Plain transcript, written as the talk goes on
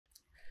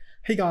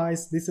Hey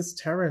guys, this is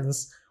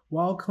Terrence.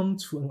 Welcome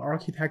to an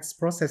Architect's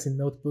Processing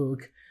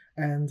Notebook.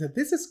 And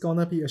this is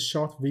gonna be a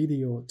short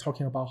video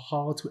talking about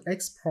how to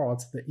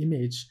export the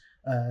image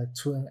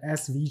to an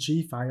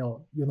SVG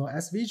file. You know,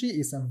 SVG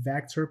is a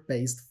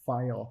vector-based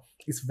file.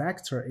 It's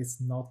vector,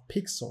 it's not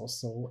pixel,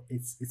 so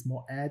it's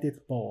more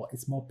editable,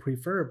 it's more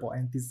preferable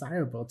and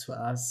desirable to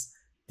us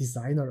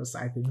designers,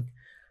 I think.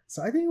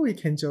 So I think we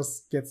can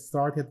just get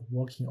started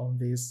working on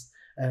this.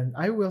 And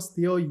I will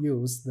still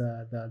use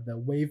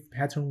the wave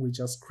pattern we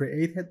just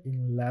created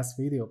in last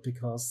video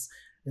because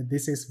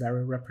this is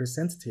very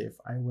representative.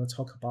 I will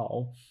talk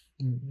about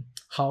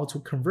how to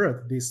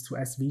convert this to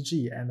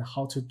SVG and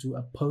how to do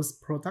a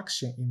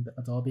post-production in the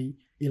Adobe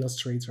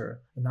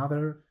Illustrator,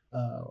 another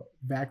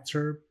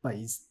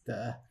vector-based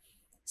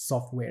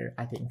software,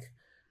 I think.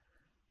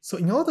 So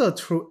in order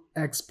to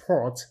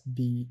export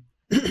the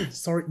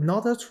in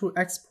order to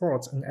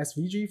export an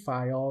SVG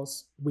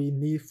files, we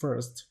need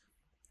first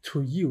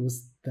to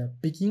use the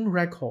begin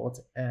record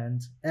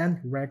and end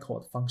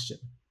record function.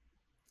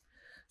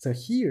 So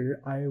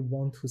here I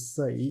want to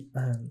say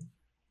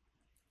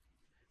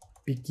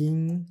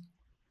begin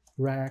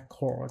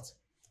record,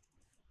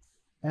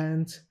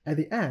 and at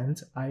the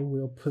end I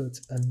will put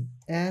an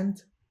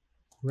end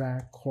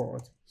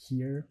record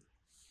here.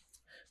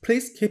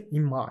 Please keep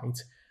in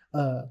mind,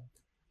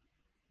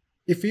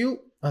 if you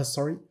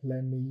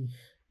let me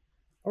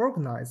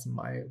organize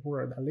my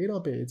word a little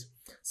bit.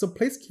 So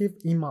please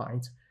keep in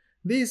mind,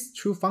 these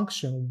two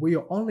functions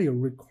will only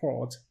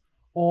record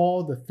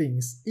all the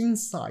things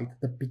inside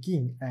the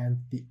begin and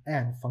the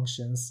end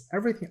functions.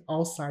 Everything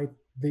outside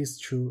these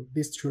two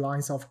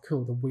lines of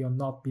code will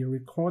not be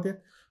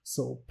recorded.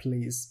 So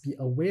please be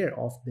aware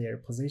of their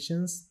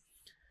positions.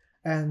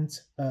 And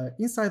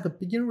inside the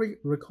begin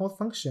record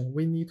function,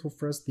 we need to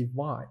first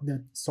define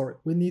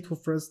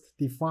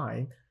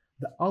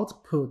the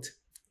output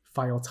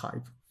file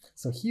type.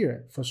 So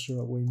here, for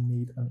sure, we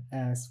need an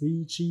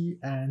SVG,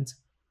 and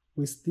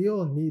we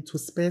still need to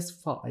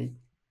specify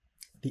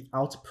the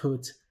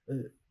output,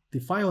 the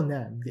file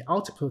name, the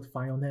output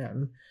file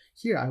name.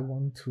 Here, I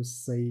want to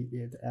say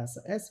it as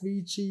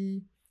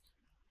SVG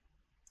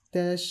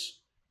dash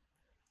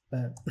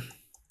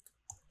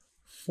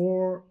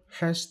 4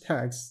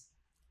 hashtags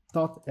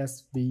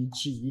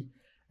 .svg.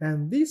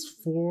 And these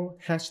 4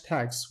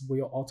 hashtags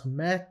will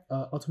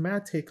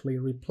automatically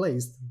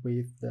replaced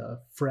with the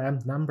frame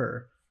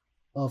number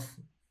of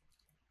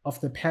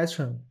the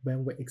pattern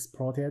when we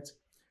export it.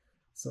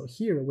 So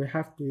here we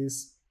have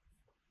this,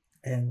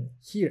 and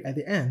here at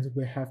the end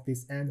we have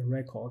this end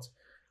record.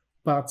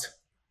 But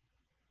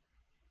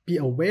be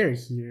aware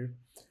here,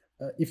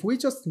 if we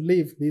just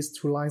leave these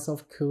 2 lines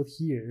of code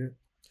here,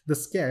 the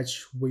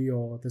sketch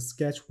will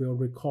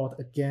record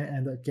again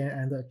and again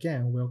and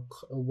again.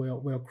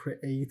 Will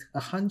create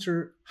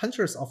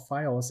hundreds of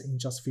files in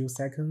just few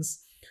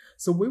seconds.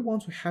 So we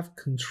want to have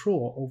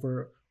control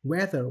over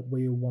whether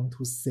we want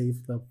to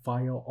save the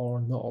file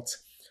or not.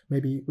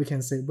 Maybe we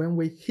can say when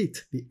we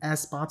hit the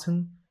S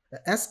button,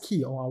 the S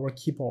key on our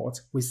keyboard,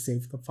 we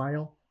save the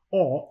file,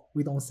 or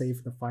we don't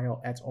save the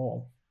file at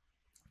all.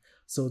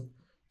 So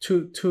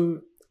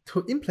to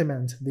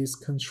implement this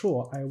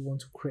control, I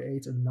want to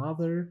create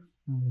another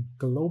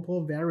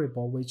global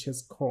variable which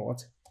is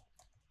called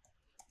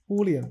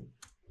Boolean.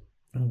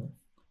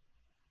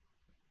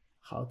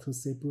 How to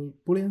say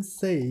Boolean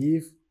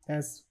save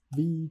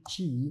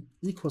SVG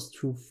equals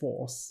to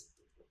false.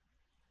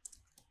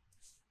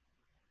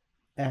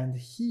 And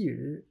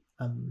here,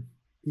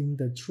 in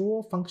the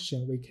draw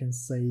function, we can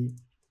say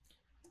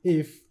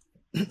if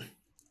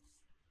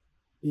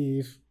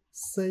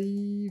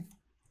save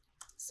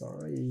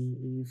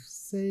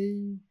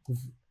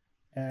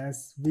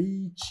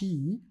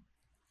SVG,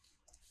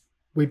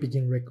 we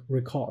begin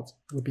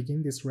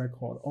this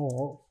record,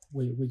 or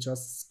we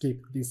just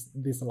skip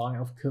this line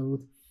of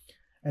code.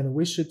 And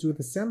we should do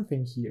the same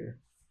thing here.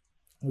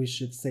 We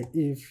should say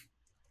if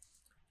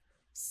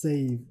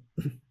save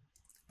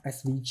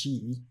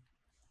SVG,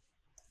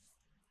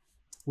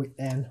 we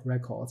end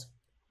record.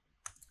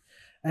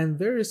 And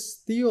there is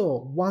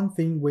still one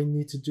thing we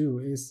need to do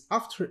is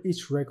after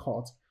each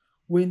record,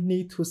 we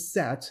need to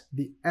set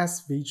the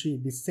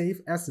SVG, the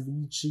save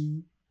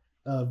SVG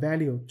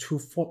value to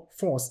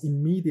false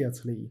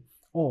immediately,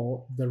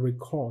 or the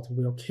record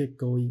will keep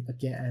going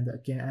again and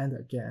again and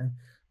again.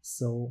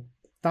 So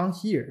down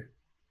here,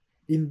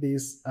 in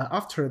this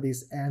after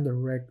this end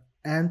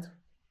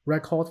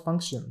record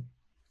function,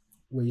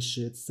 we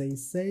should say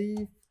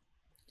save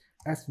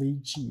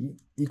SVG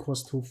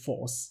equals to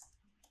false.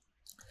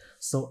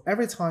 So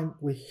every time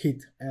we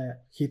hit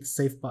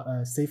save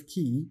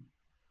key,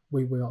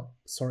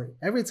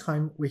 every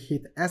time we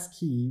hit S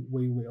key,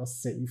 we will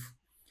save.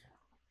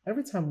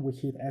 Every time we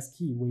hit S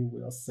key, we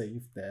will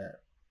save the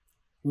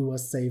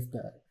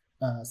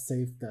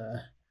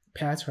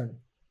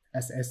pattern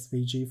as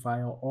SVG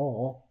file,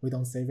 or we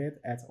don't save it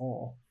at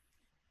all.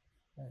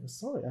 I'm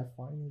sorry, I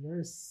find there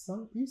is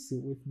some issue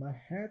with my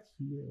head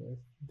here.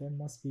 That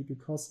must be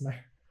because my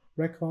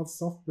record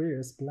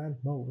software's blend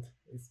mode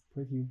is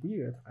pretty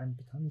weird. I'm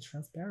becoming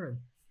transparent.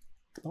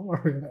 Don't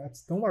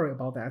worry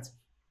about that.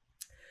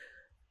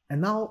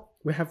 And now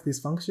we have this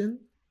function,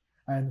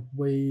 and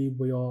we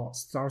will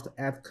start to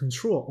add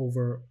control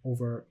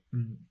over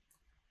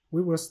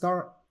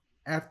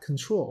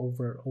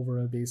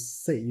this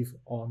save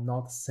or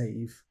not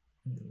save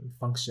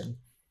function.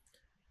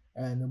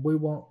 And we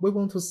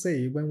want to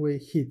say when we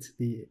hit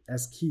the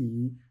S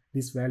key,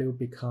 this value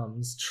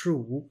becomes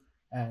true,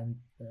 and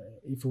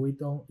if we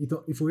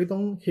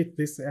don't hit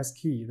this S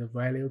key, the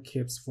value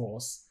keeps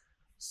false.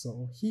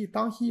 So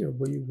down here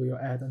we will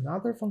add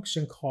another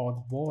function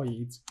called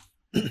void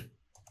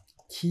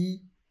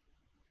key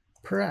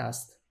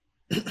pressed.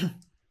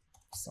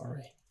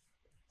 Sorry.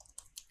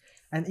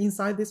 And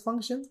inside this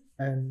function,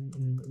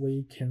 and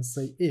we can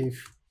say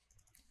if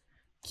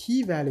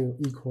key value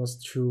equals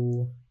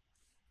to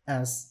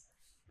S,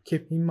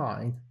 keep in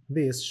mind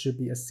this should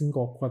be a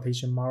single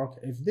quotation mark.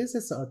 If this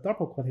is a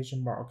double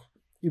quotation mark,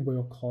 it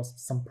will cause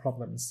some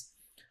problems.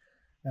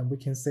 And we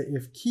can say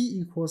if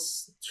key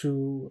equals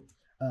to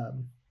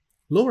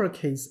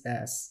lowercase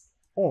s,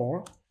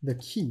 or the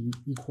key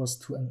equals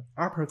to an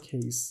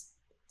uppercase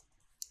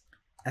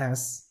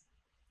s,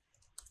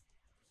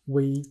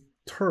 we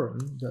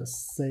turn the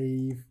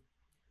save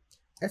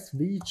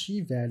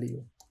SVG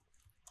value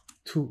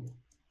to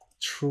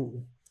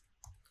true,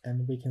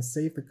 and we can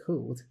save the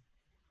code.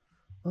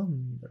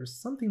 There's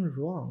something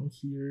wrong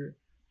here.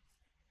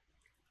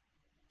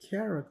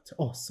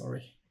 Oh,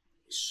 sorry.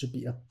 It should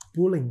be a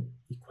Boolean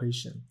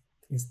equation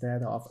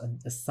instead of an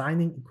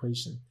assigning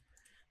equation.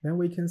 Then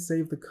we can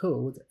save the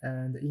code,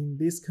 and in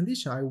this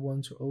condition, I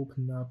want to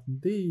open up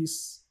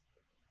this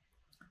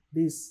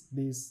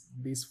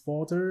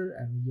folder,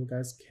 and you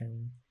guys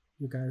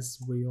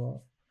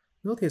will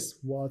notice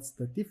what's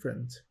the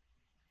difference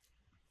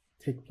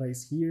take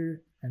place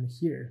here and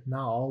here.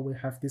 Now we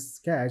have this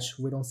sketch.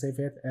 We don't save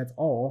it at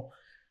all.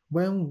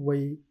 When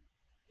we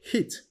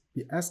hit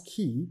the S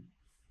key,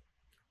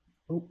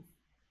 oh,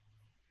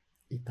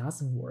 it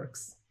doesn't work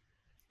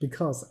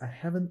because I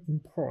haven't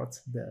import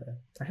the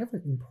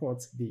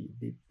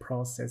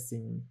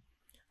processing.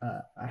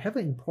 I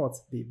haven't import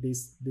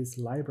this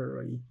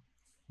library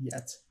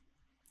yet.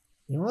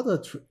 In order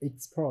to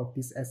export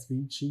this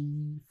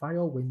SVG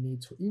file, we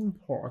need to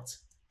import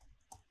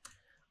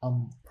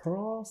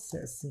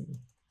processing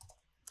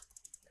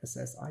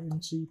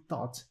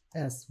ssing.svg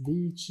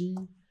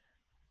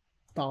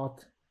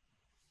dot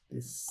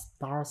this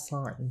star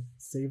sign,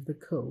 save the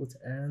code,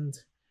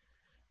 and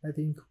I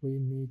think we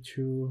need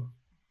to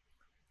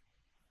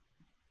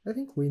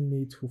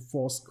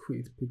force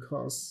quit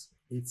because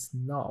it's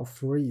now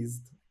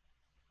freezed,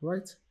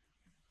 right?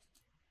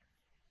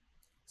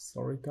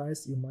 Sorry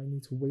guys, you might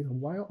need to wait a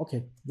while.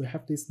 Okay, we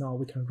have this now.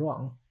 We can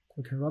run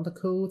the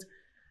code,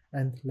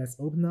 and let's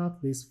open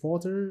up this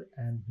folder,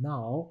 and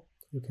now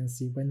you can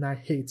see when I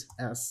hit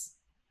S,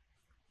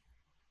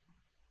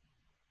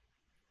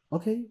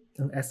 okay,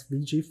 an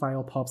SVG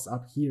file pops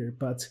up here,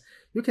 but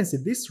you can see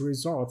this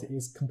result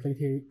is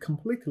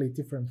completely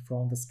different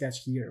from the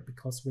sketch here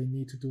because we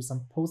need to do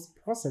some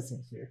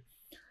post-processing here.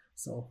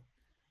 So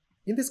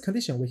in this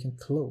condition, we can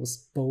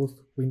close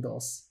both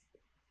windows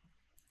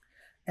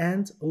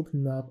and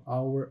open up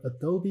our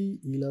Adobe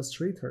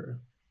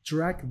Illustrator.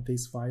 Drag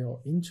this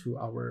file into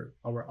our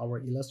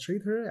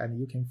Illustrator, and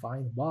you can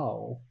find,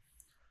 wow,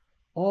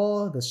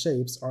 all the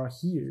shapes are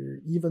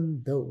here,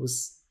 even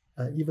those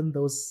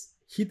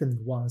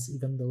hidden ones,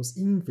 even those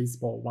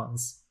invisible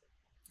ones.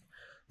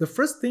 The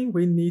first thing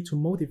we need to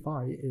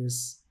modify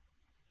is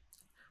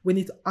we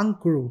need to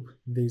ungroup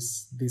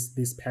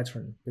this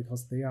pattern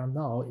because they are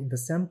now in the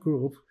same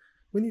group.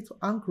 We need to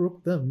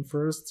ungroup them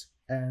first,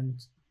 and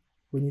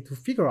we need to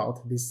figure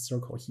out this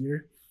circle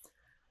here.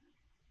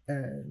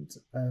 And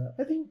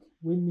I think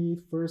we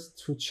need first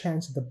to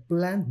change the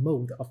blend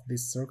mode of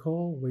this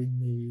circle. We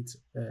need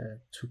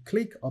to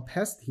click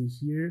opacity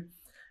here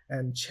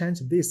and change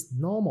this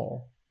blend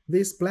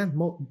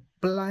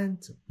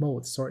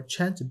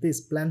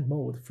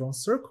mode from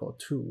circle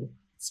to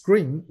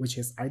screen, which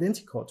is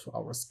identical to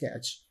our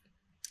sketch.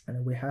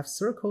 And we have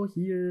circle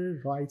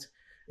here, right?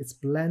 It's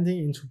blending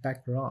into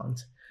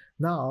background.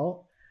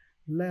 Now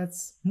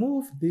let's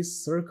move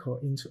this circle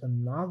into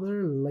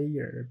another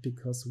layer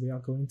because we are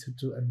going to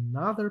do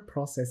another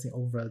processing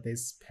over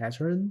this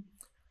pattern.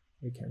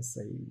 We can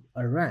say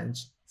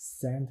arrange,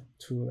 send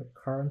to the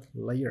current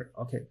layer.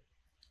 Okay,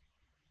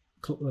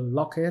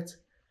 lock it.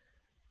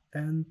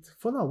 And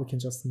for now, we can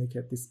just make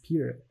it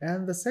disappear.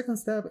 And the second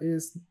step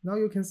is, now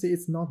you can see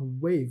it's not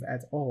wave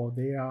at all.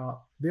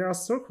 There are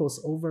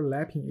circles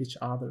overlapping each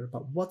other,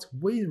 but what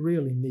we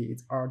really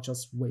need are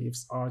just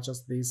waves, are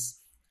just these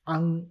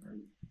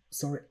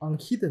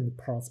unhidden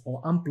parts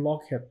or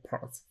unblocked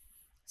parts.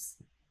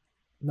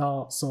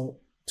 Now,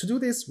 so to do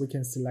this, we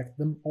can select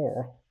them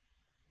all.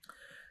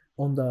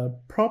 On the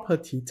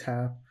property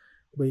tab,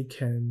 we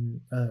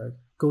can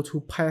go to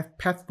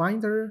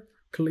Pathfinder,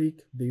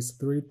 click these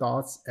three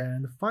dots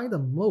and find a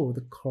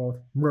mode called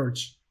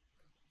merge.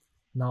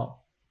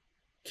 Now,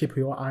 keep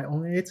your eye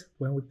on it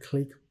when we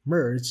click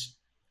merge.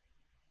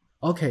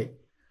 Okay,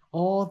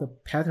 all the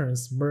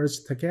patterns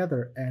merged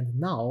together, and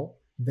now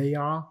they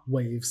are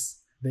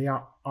waves, they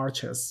are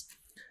arches.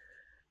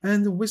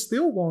 And we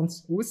still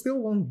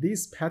want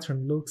this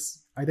pattern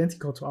looks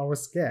identical to our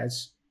sketch,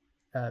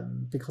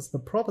 because the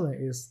problem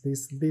is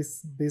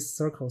these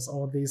circles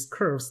or these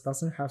curves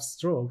doesn't have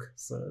stroke.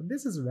 So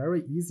this is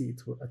very easy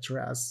to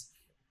address.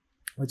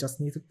 We just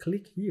need to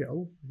click here.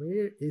 Oh,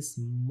 where is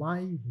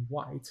my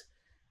white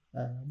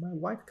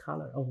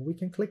color? Oh, we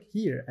can click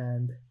here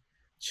and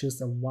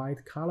choose a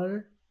white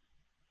color.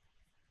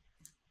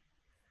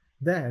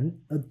 Then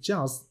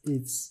adjust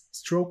its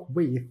stroke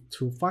width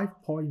to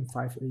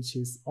 5.5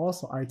 inches,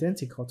 also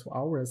identical to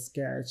our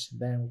sketch.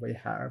 Then we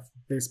have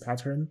this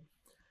pattern.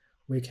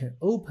 We can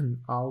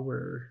open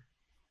our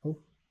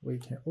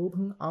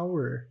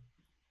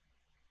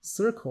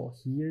circle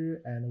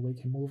here, and we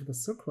can move the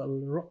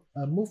circle,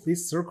 move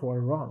this circle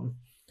around.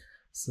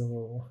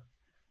 So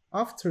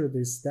after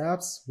these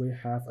steps, we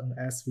have an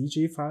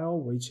SVG file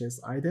which is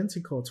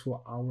identical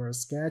to our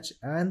sketch,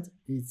 and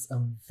it's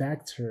a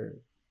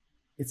vector.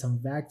 It's a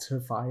vector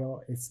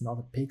file. It's not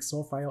a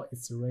pixel file.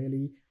 It's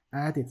really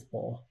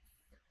editable.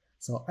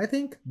 So I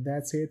think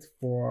that's it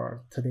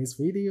for today's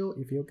video.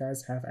 If you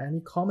guys have any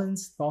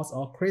comments, thoughts,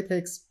 or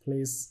critics,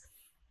 please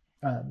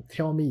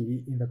tell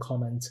me in the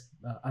comment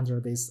under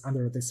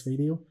this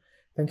video.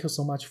 Thank you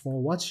so much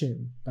for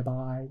watching. Bye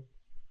bye.